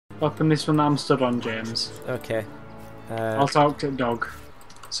Open this one that I'm stood on, James. Okay. I'll talk to the dog.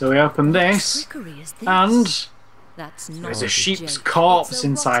 So we open this, and there's a sheep's corpse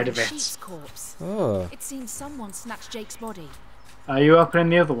inside of it. Oh. It seems someone snatched Jake's body. Are you opening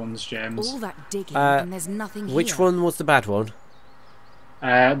the other ones, James? All that digging and there's nothing here. Which one was the bad one?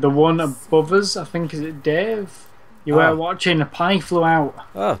 The one above us, I think, is it Dave? You were watching, a pie flew out.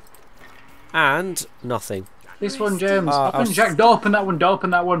 Oh. And nothing. This one, James. Open, Jack, don't open that one, don't open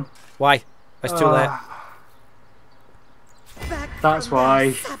that one. Why? It's too late. That's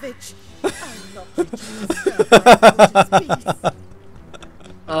why.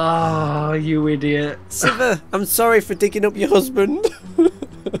 Oh, you idiot. Siva, I'm sorry for digging up your husband.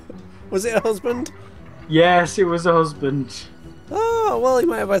 Was it a husband? Yes, it was a husband. Oh, well, he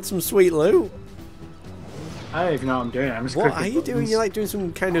might have had some sweet loot. I don't even know what I'm doing. I'm just What clicking are you doing? buttons. You're like doing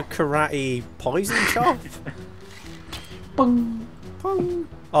some kind of karate poison chop? Bung. Pong.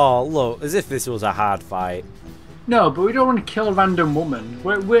 Oh, look, as if this was a hard fight. No, but we don't want to kill a random woman.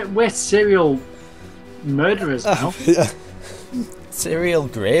 We're serial murderers now. Serial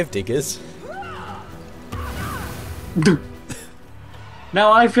grave diggers.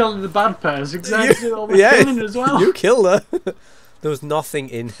 Now I feel the bad person because I did all the killing as well. You killed her. There was nothing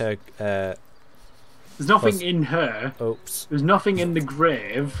in her. There's nothing in her. Oops. There's nothing in the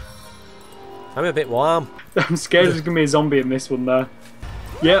grave. I'm a bit warm. I'm scared there's going to be a zombie in this one though.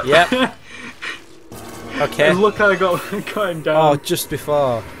 Yep. Yep. Okay. And look how I got him down. Oh, just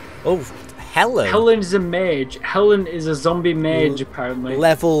before. Oh, Helen. Helen's a mage. Helen is a zombie mage apparently.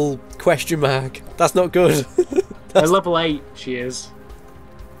 Level question mark. That's not good. At level 8 she is.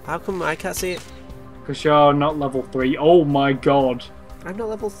 How come I can't see it? Because you're not level 3. Oh my god. I'm not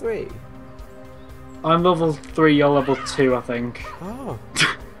level 3. I'm level 3, you're level 2 I think. Oh.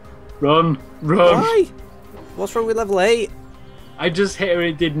 Run. Run. Why? What's wrong with level 8? I just hit her and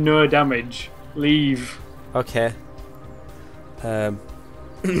it did no damage. Leave. Okay.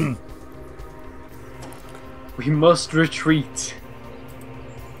 We must retreat.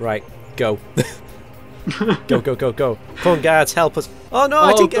 Right, go. Go, go, go, go. Come on, guards, help us. Oh no,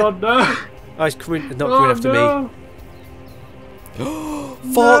 I didn't get... God, no. Oh, he's coming, not coming after no.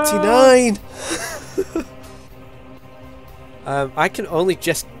 me. 49! I can only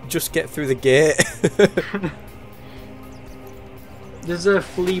just get through the gate. There's a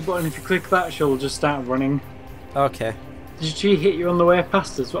flee button. If you click that, she'll just start running. Okay. Did she hit you on the way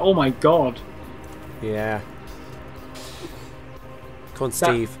past us? Oh my god. Yeah. Come on, That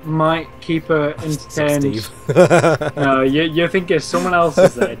Steve. might keep her entertained. Steve. No, you're thinking someone else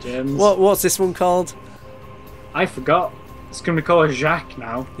is there, James. What's this one called? I forgot. It's going to be called Jacques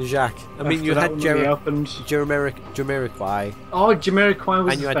now. Jacques. I mean, After you that had one that we opened. Jamiroquai. Oh, Jamiroquai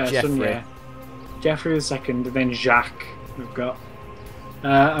was And you the had first Jeffrey. one, yeah. Jeffrey was second, and then Jacques we've got.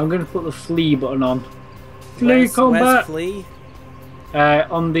 I'm going to put the flee button on. Flee combat! Where's Flea?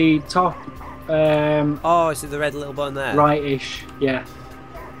 On the top, Oh, is it the red little button there? right-ish, yeah.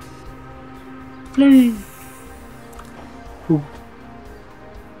 Flee! Ooh.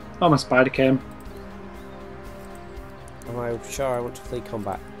 Oh, my spider came. Am I sure I want to flee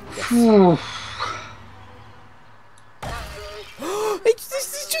combat? Yes. Ooh. It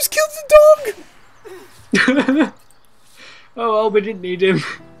just killed the dog! Oh well, we didn't need him.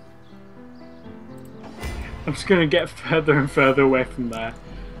 I'm just gonna get further and further away from there.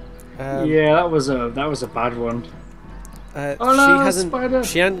 Yeah, that was a bad one. Oh no, spider!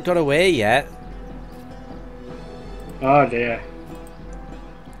 She hasn't got away yet. Oh dear.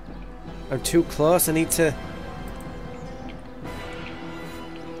 I'm too close. I need to.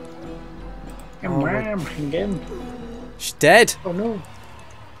 Again. She's dead. Oh no.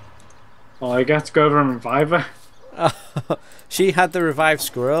 Oh, I got to go over and revive her. She had the revived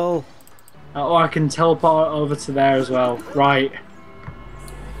squirrel. Oh, I can teleport over to there as well. Right.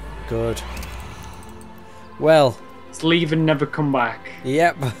 Good. Well. Let's leave and never come back.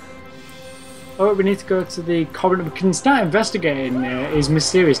 Yep. Oh, we need to go to the coroner. We can start investigating his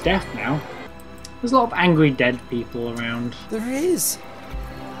mysterious death now. There's a lot of angry dead people around. There is.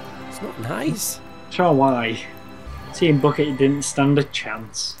 It's not nice. Sure why. Team Bucket didn't stand a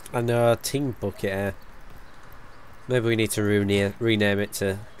chance. I know, Team Bucket. Maybe we need to rename it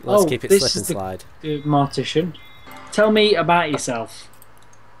to. Let's keep it Slip and Slide. Mortician. Tell me about yourself.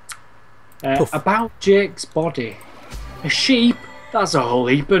 About Jake's body. A sheep? That's a whole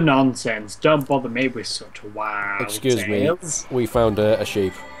heap of nonsense. Don't bother me with such wild Excuse tales. me. We found a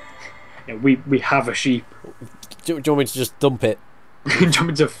sheep. Yeah, we have a sheep. Do you want me to just dump it? Do you want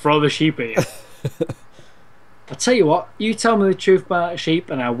me to throw the sheep at you? I'll tell you what, you tell me the truth about a sheep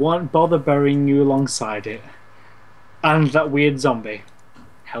and I won't bother burying you alongside it. And that weird zombie.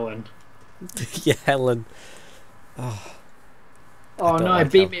 Helen. Yeah, Helen. Oh no, I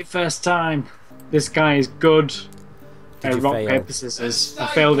beat me first time. This guy is good. Did you rock, fail? paper, scissors. I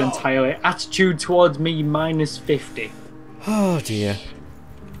failed entirely. Attitude towards me -50. Oh dear.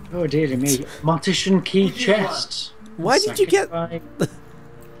 Oh dear to me. Mortician key chest. Why did you get... Sacrifice.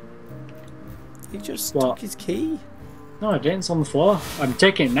 He just What? took his key. No, I didn't. It's on the floor. I'm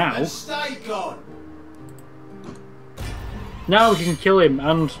taking it now. Now we can kill him,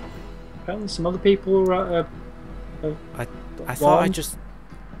 and apparently some other people are... I thought I just...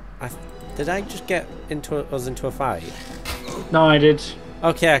 Did I just get us into a fight? No, I did.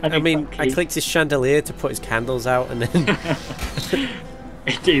 Okay, I mean, exactly. I clicked his chandelier to put his candles out, and then...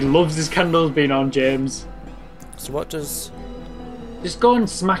 He loves his candles being on, James. So what does... Just go and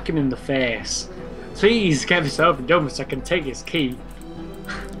smack him in the face. Please get this over and done with so I can take his key.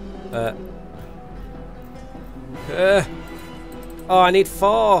 Oh, I need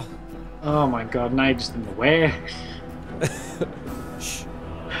 4. Oh my god, now you're just in the way. Shh.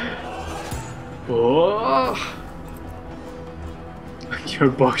 Oh. You're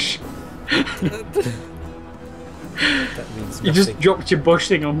a bush. That means You just dropped your bush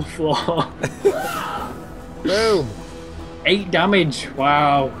thing on the floor. Boom. 8 damage.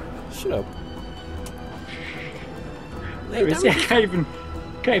 Wow. Shut up. Where is he? I can't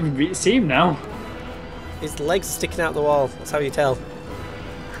even see him now. His legs are sticking out the wall. That's how you tell.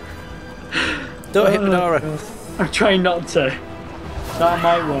 Don't hit Medora. God. I'm trying not to. That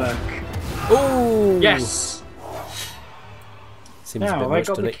might work. Ooh. Yes. Seems Now, a bit have I much,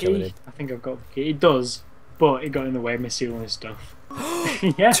 got doesn't the it, killing key? him? I think I've got the key. It does, but it got in the way of me stealing his stuff.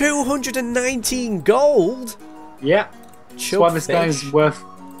 Yeah. 219 gold? Yeah. That's why this guy's worth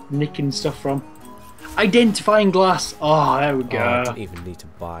nicking stuff from. Identifying glass. Oh, there we go. I don't even need to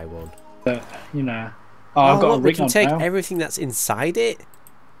buy one. But, you know. Oh, I've got look, a we ring can on take now. everything that's inside it.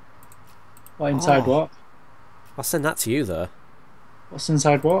 What, inside what? I'll send that to you, though. What's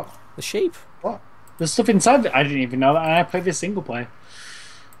inside what? The sheep. What? There's stuff inside it. I didn't even know that. And I played this single player.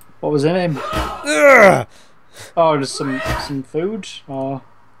 What was in him? Ugh! Oh, just some food? Or...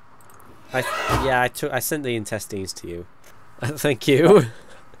 I sent the intestines to you. Thank you.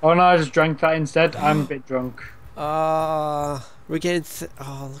 Oh no, I just drank that instead. I'm a bit drunk. We're getting...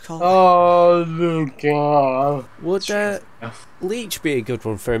 look all... Oh, look. Would leech be a good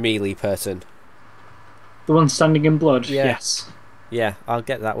one for a melee person? The one standing in blood? Yeah. Yes. Yeah, I'll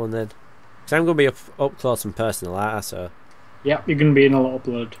get that one then. Because I'm going to be up close and personal, so... Yep, you're going to be in a lot of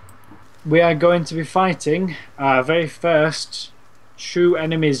blood. We are going to be fighting our very first true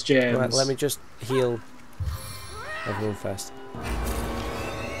enemies, James. Right, let me just heal everyone first.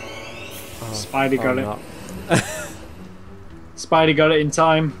 Spidey got it. Spidey got it in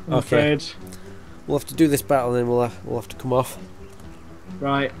time, I'm afraid. We'll have to do this battle, then we'll have to come off.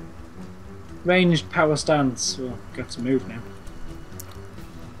 Right. Ranged power stance. Well, got to move now.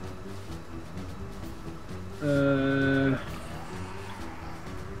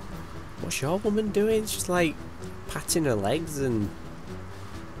 What's your woman doing? She's like patting her legs and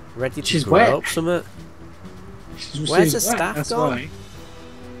ready to She's grow wet. up something. Where's the staff gone? Why.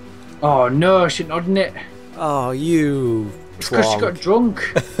 Oh no, she's nodding it. Oh, you. It's because she got drunk.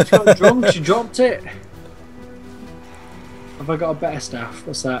 She got drunk, she dropped it. Have I got a better staff?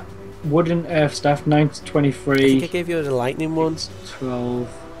 What's that? Wooden earth staff, 9 to 23. I think I gave you the lightning one. 12.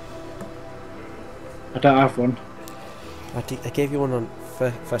 I don't have one. I gave you one on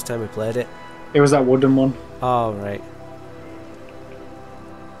first time we played it. It was that wooden one. Oh, right.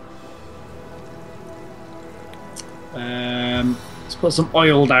 Let's put some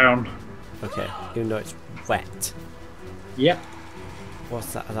oil down. Okay, even though it's wet. Yep.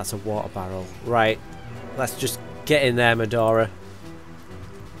 What's that? That's a water barrel. Right. Let's just get in there, Medora.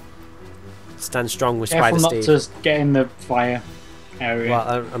 Stand strong with Careful Spider not Steve. to get in the fire area.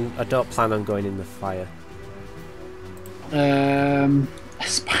 Well, I don't plan on going in the fire.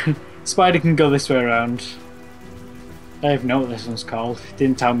 Spider can go this way around. I don't even know what this one's called. He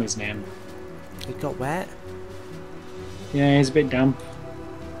didn't tell me his name. He got wet? Yeah, he's a bit damp.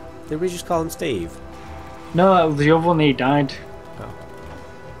 Did we just call him Steve? No, the other one, he died.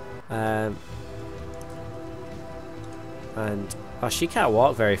 Oh. And she can't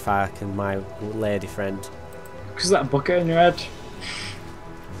walk very far, can my lady friend? Because that bucket in your head.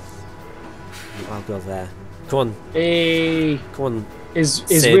 I'll go there. Come on. Hey. Come on. Is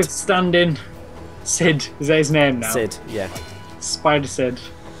Sid. withstanding. Sid. Is that his name now? Sid, yeah. Spider Sid.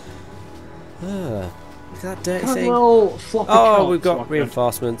 Look at that dirty That thing. little floppy Oh, coat we've got walking.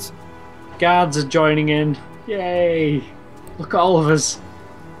 reinforcements. Guards are joining in. Yay. Look at all of us.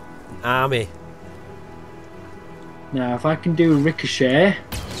 Army. Now, if I can do ricochet.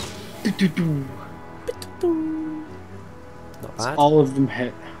 Not bad. All of them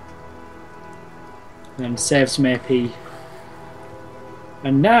hit. And save some AP.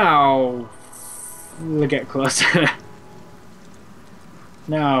 And now we'll get closer.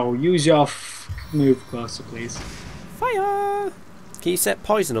 Now use your move closer, please. Fire! Can you set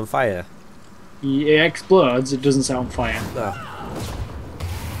poison on fire? It explodes. It doesn't set on fire. Oh.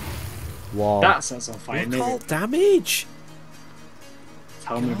 Wow. That sets on fire. Look all damage.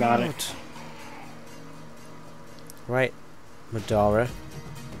 Tell me about it. Right, Medora.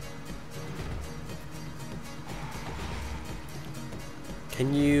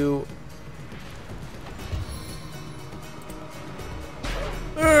 Can you...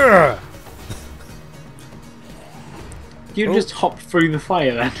 You just hop through the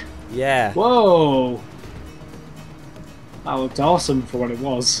fire then? Yeah. Whoa! That looked awesome for what it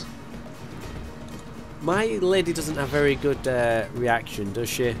was. My lady doesn't have very good reaction, does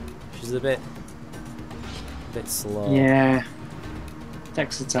she? She's a bit slow. Yeah.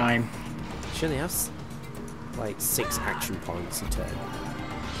 Takes the time. She only has like 6 action points a turn.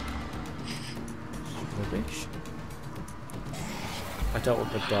 Rubbish. I don't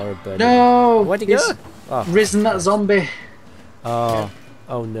want Medora burning. No! Where'd he go? Oh. Risen that zombie. Oh.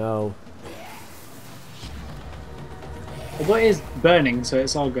 Oh no. Although it is burning, so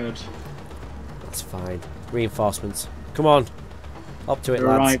it's all good. That's fine. Reinforcements. Come on. Up to it, They're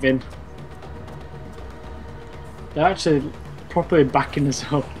lads. arriving. They're actually properly backing us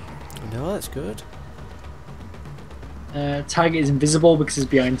up. No, that's good. Target is invisible because he's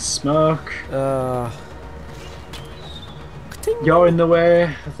behind smoke. You're in the way,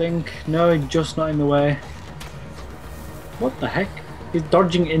 I think. No, he's just not in the way. What the heck? He's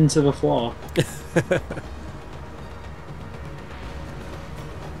dodging into the floor.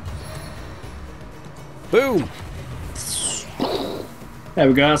 Boom! There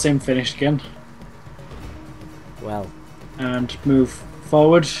we go, that's him finished again. Well. And move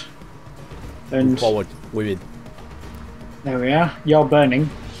forward. And Forward, women. there we are. You're burning.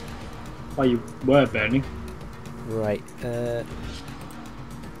 Well, you were burning. Right.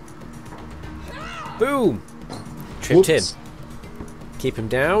 Boom! Tripped him. Keep him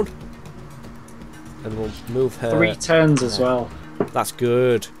down. And we'll move her. 3 turns as well. That's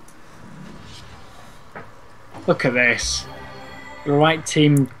good. Look at this. The right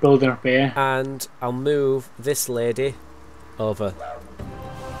team building up here. And I'll move this lady over.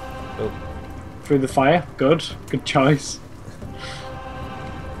 Oh. Through the fire. Good. Good choice.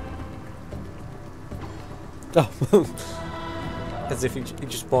 Oh. As if he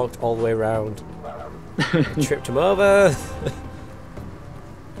just walked all the way around. Tripped him over.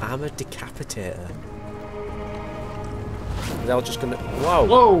 I'm a decapitator. They're all just gonna... Whoa!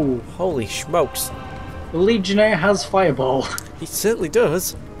 Whoa! Holy smokes! The Legionnaire has fireball. He certainly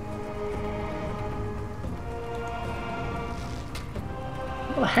does.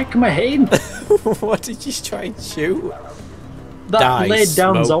 What the heck am I hitting? What did you try and shoot? That Die, laid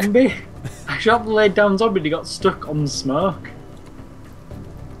down smoke. zombie. I shot the laid down zombie and he got stuck on the smoke.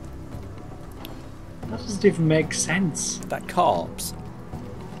 That doesn't even make sense. That corpse?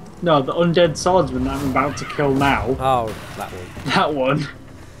 No, the undead swordsman that I'm about to kill now. Oh, that one. That one.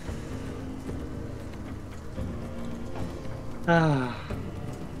 Ah.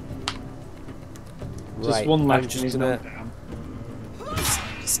 Just Right, one I'm left just and he's gonna knocked down.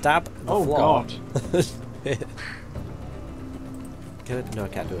 stab the Oh floor. god. Can I? No, I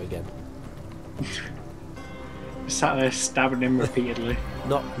can't do it again. Sat there stabbing him repeatedly.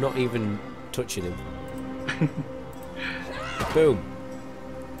 Not even touching him. Boom.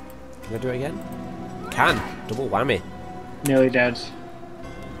 Can I do it again? Can. Double whammy. Nearly dead.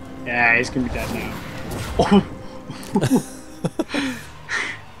 Yeah, he's gonna be dead now. Oh.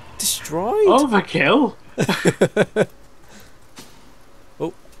 Destroyed. Overkill.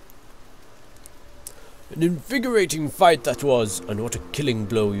 Oh. An invigorating fight that was, and what a killing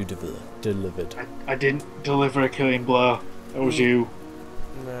blow you delivered. I didn't deliver a killing blow. It was you.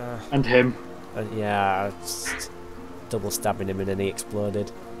 Nah. And him. Yeah, just double stabbing him and then he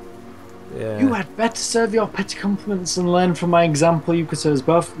exploded. Yeah. You had better serve your petty compliments and learn from my example. You could serve us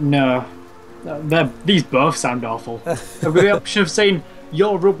both. No. These both sound awful. I've got the option of saying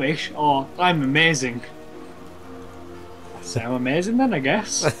you're rubbish or I'm amazing. So I'm amazing then, I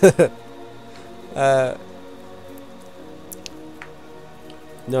guess.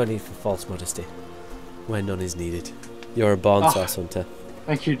 No need for false modesty where none is needed. You're a born source hunter.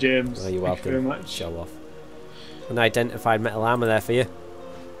 Thank you, James. Oh, you're Thank welcome. you very much. Show off. An identified metal armor there for you.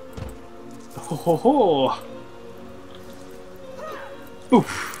 Ho ho ho!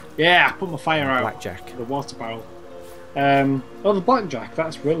 Oof! Yeah, put my fire out. Blackjack. The water barrel. Oh, the blackjack.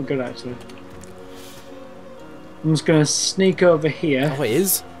 That's really good, actually. I'm just going to sneak over here. Oh, it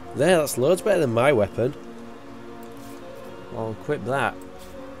is? There, that's loads better than my weapon. I'll equip that.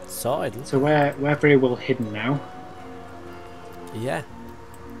 Sorted. So we're very well hidden now. Yeah.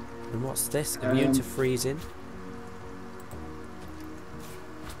 And what's this? Immune to freezing.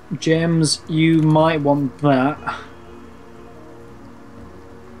 James, you might want that.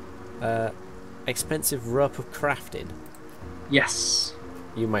 Expensive rope of crafting. Yes.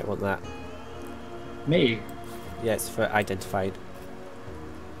 You might want that. Me? Yeah, it's for identified.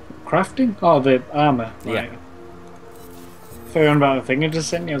 Crafting? Oh, the armour. Right. Yeah. Forgot about the thing I just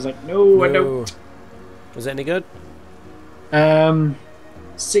sent you. I was like, no, I don't. Was it any good?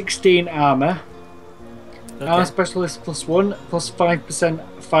 16 armour. Okay. Armour specialist +1, plus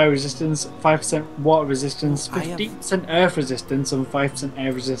 5% fire resistance, 5% water resistance, 15% earth resistance, and 5%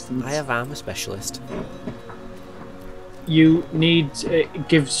 air resistance. I have armour specialist. You need, it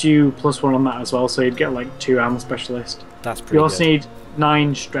gives you +1 on that as well, so you'd get like 2 armour specialist. That's pretty good. You also need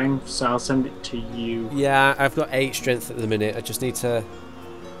 9 strength, so I'll send it to you. Yeah, I've got 8 strength at the minute. I just need to.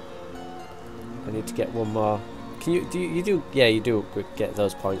 I need to get one more. Can you do? Yeah, you do get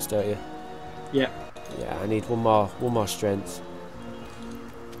those points, don't you? Yeah. Yeah, I need one more strength.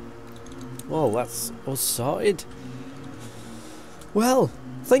 Oh, that's all sorted. Well,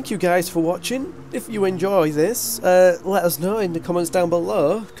 thank you guys for watching. If you enjoy this, let us know in the comments down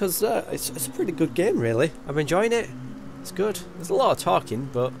below, because it's a pretty good game, really. I'm enjoying it. It's good. There's a lot of talking,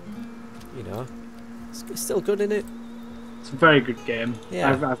 but you know, it's still good, isn't it? It's a very good game.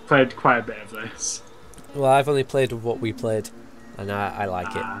 Yeah. I've played quite a bit of this. Well, I've only played what we played, and I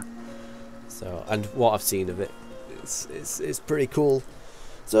like it. So, and what I've seen of it, it's pretty cool.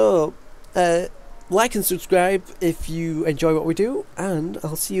 So, like and subscribe if you enjoy what we do, and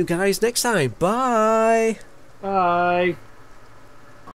I'll see you guys next time. Bye! Bye!